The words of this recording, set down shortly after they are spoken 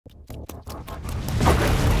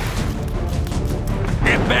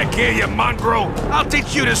back here, you mongrel! I'll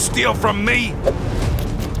teach you to steal from me!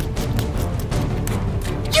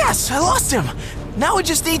 Yes, I lost him! Now I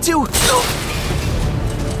just need to...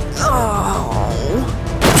 Oh.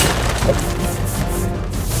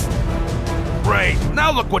 Great,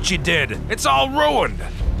 now look what you did. It's all ruined.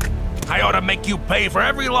 I ought to make you pay for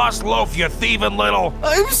every lost loaf, you thieving little...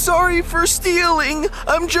 I'm sorry for stealing.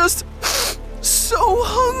 I'm just so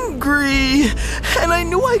hungry. And I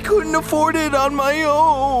knew I couldn't afford it on my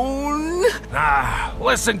own. Ah,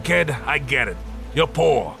 listen, kid, I get it. You're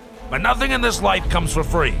poor, but nothing in this life comes for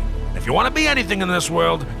free. If you want to be anything in this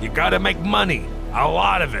world, you gotta make money. A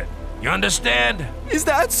lot of it. You understand? Is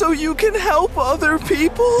that so you can help other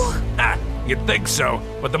people? Ah, you'd think so,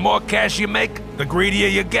 but the more cash you make, the greedier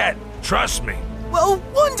you get. Trust me. Well,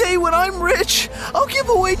 one day when I'm rich, I'll give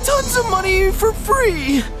away tons of money for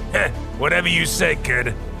free. Whatever you say,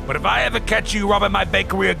 kid. But if I ever catch you robbing my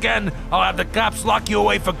bakery again, I'll have the cops lock you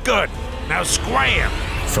away for good. Now scram!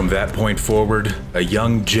 From that point forward, a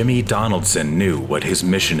young Jimmy Donaldson knew what his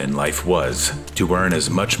mission in life was: to earn as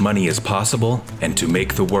much money as possible and to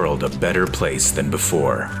make the world a better place than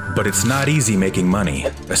before. But it's not easy making money,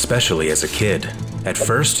 especially as a kid. At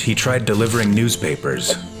first, he tried delivering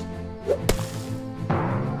newspapers.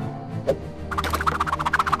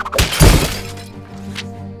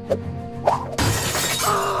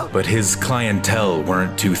 But his clientele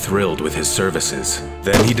weren't too thrilled with his services.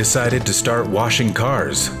 Then he decided to start washing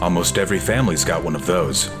cars. Almost every family's got one of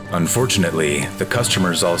those. Unfortunately, the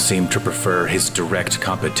customers all seemed to prefer his direct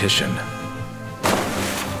competition.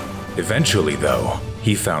 Eventually, though,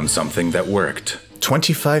 he found something that worked.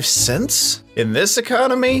 25 cents? In this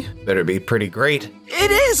economy? Better be pretty great.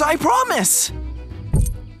 It is, I promise.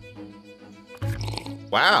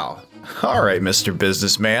 Wow. All right, Mr.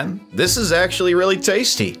 Businessman. This is actually really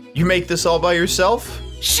tasty. You make this all by yourself?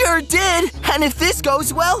 Sure did. And if this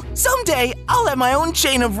goes well, someday I'll have my own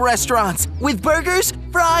chain of restaurants with burgers,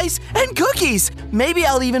 fries, and cookies. Maybe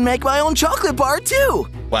I'll even make my own chocolate bar too.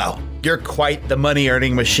 Wow, you're quite the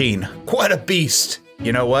money-earning machine. Quite a beast.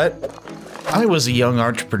 You know what? I was a young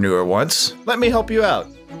entrepreneur once. Let me help you out.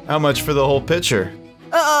 How much for the whole picture?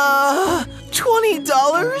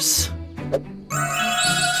 $20?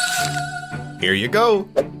 Here you go.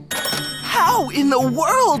 How in the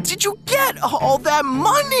world did you get all that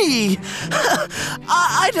money?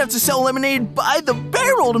 I'd have to sell lemonade by the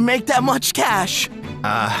barrel to make that much cash.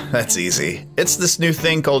 That's easy. It's this new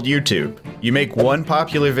thing called YouTube. You make one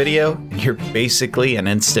popular video, and you're basically an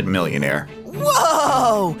instant millionaire.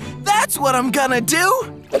 Whoa! That's what I'm gonna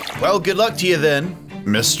do! Well, good luck to you then,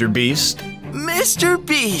 Mr. Beast. Mr.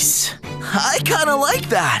 Beast. I kinda like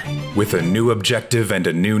that. With a new objective and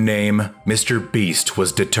a new name, Mr. Beast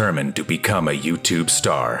was determined to become a YouTube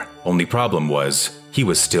star. Only problem was, he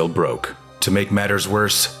was still broke. To make matters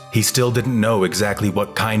worse, he still didn't know exactly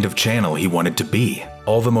what kind of channel he wanted to be.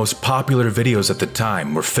 All the most popular videos at the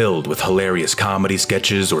time were filled with hilarious comedy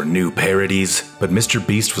sketches or new parodies, but Mr.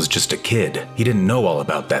 Beast was just a kid. He didn't know all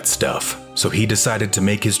about that stuff. So he decided to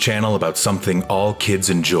make his channel about something all kids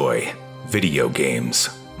enjoy: video games.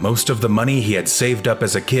 Most of the money he had saved up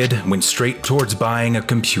as a kid went straight towards buying a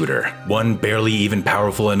computer, one barely even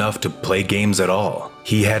powerful enough to play games at all.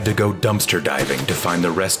 He had to go dumpster diving to find the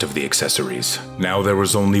rest of the accessories. Now there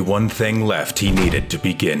was only one thing left he needed to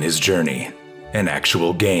begin his journey: an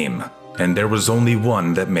actual game. And there was only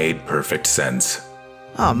one that made perfect sense.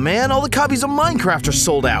 Oh man, all the copies of Minecraft are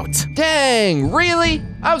sold out. Dang, really?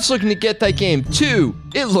 I was looking to get that game too.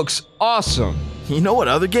 It looks awesome. You know what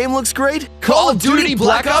other game looks great? Call of Duty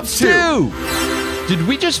Black Ops 2! Did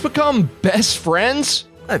we just become best friends?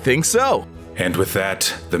 I think so. And with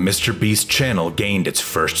that, the Mr. Beast channel gained its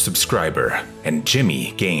first subscriber, and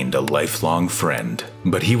Jimmy gained a lifelong friend.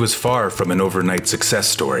 But he was far from an overnight success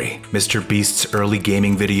story. Mr. Beast's early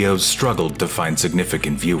gaming videos struggled to find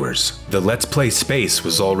significant viewers. The Let's Play space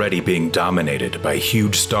was already being dominated by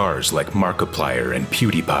huge stars like Markiplier and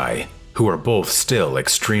PewDiePie, who are both still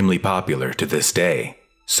extremely popular to this day.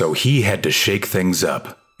 So he had to shake things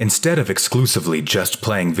up. Instead of exclusively just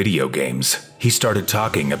playing video games, he started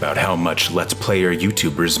talking about how much Let's Player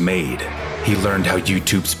YouTubers made. He learned how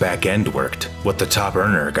YouTube's back end worked, what the top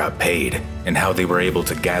earner got paid, and how they were able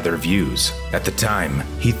to gather views. At the time,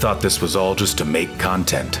 he thought this was all just to make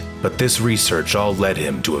content, but this research all led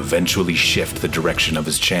him to eventually shift the direction of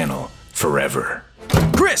his channel forever.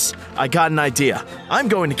 Chris, I got an idea. I'm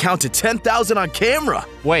going to count to 10,000 on camera.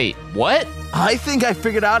 Wait, what? I think I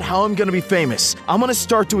figured out how I'm gonna be famous. I'm gonna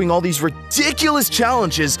start doing all these ridiculous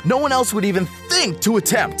challenges no one else would even think to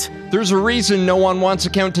attempt. There's a reason no one wants to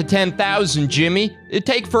count to 10,000, Jimmy. It'd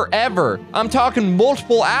take forever. I'm talking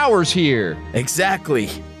multiple hours here. Exactly.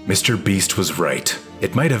 Mr. Beast was right.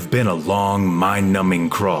 It might have been a long, mind-numbing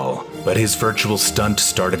crawl, but his virtual stunt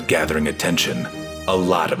started gathering attention. A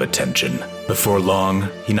lot of attention. Before long,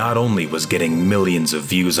 he not only was getting millions of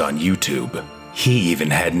views on YouTube, he even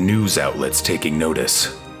had news outlets taking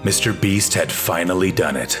notice. Mr. Beast had finally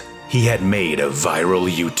done it. He had made a viral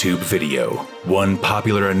YouTube video, one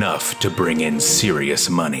popular enough to bring in serious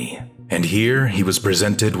money. And here he was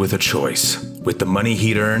presented with a choice. With the money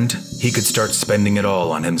he'd earned, he could start spending it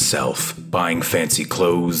all on himself, buying fancy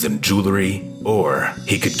clothes and jewelry, or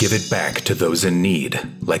he could give it back to those in need,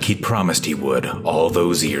 like he'd promised he would all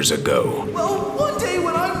those years ago. Well, one day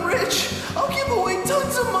when I'm rich, I'll give away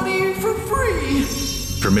tons of money for free.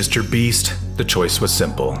 For Mr. Beast, the choice was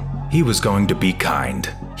simple. He was going to be kind.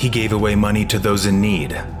 He gave away money to those in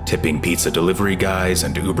need, tipping pizza delivery guys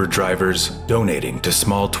and Uber drivers, donating to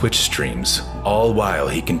small Twitch streams, all while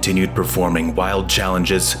he continued performing wild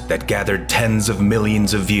challenges that gathered tens of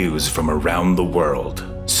millions of views from around the world.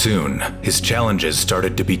 Soon, his challenges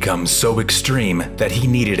started to become so extreme that he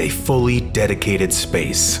needed a fully dedicated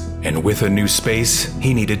space. And with a new space,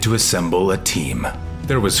 he needed to assemble a team.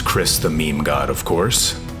 There was Chris the meme god, of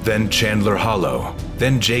course, then Chandler Hollow,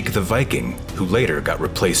 then Jake the Viking, who later got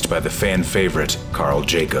replaced by the fan favorite Carl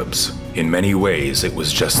Jacobs. In many ways, it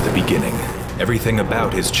was just the beginning. Everything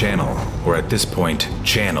about his channel, or at this point,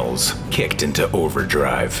 channels, kicked into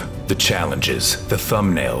overdrive. The challenges, the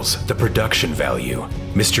thumbnails, the production value.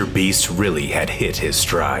 Mr. Beast really had hit his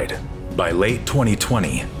stride. By late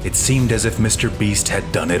 2020, it seemed as if Mr. Beast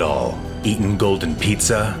had done it all. Eaten golden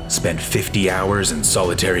pizza, spent 50 hours in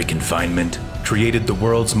solitary confinement, created the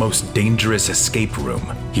world's most dangerous escape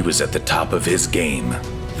room. He was at the top of his game.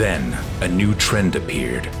 Then, a new trend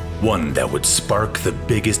appeared. One that would spark the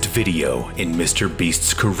biggest video in Mr.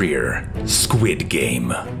 Beast's career, Squid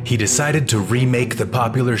Game. He decided to remake the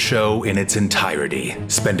popular show in its entirety,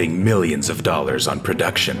 spending millions of dollars on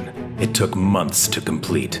production. It took months to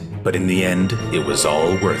complete, but in the end, it was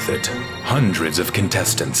all worth it. Hundreds of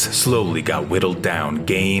contestants slowly got whittled down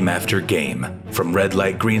game after game, from red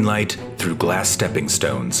light, green light, through glass stepping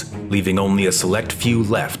stones, leaving only a select few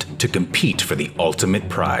left to compete for the ultimate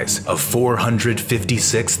prize of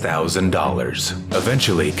 $456,000.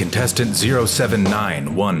 Eventually, contestant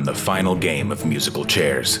 079 won the final game of musical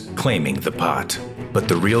chairs, claiming the pot. But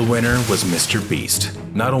the real winner was Mr. Beast,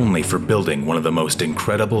 not only for building one of the most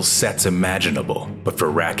incredible sets imaginable, but for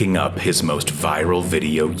racking up his most viral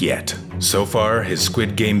video yet. So far, his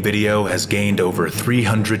Squid Game video has gained over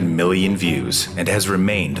 300 million views and has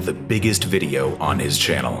remained the biggest video on his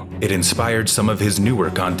channel. It inspired some of his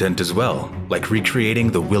newer content as well, like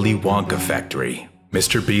recreating the Willy Wonka factory.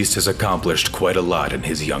 Mr. Beast has accomplished quite a lot in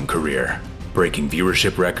his young career, breaking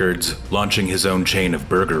viewership records, launching his own chain of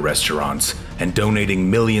burger restaurants, and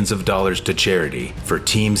donating millions of dollars to charity for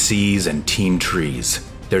Team C's and Team Trees.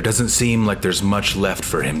 There doesn't seem like there's much left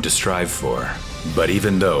for him to strive for. But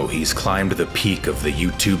even though he's climbed the peak of the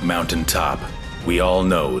YouTube mountaintop, we all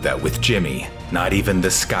know that with Jimmy, not even the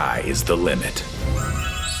sky is the limit.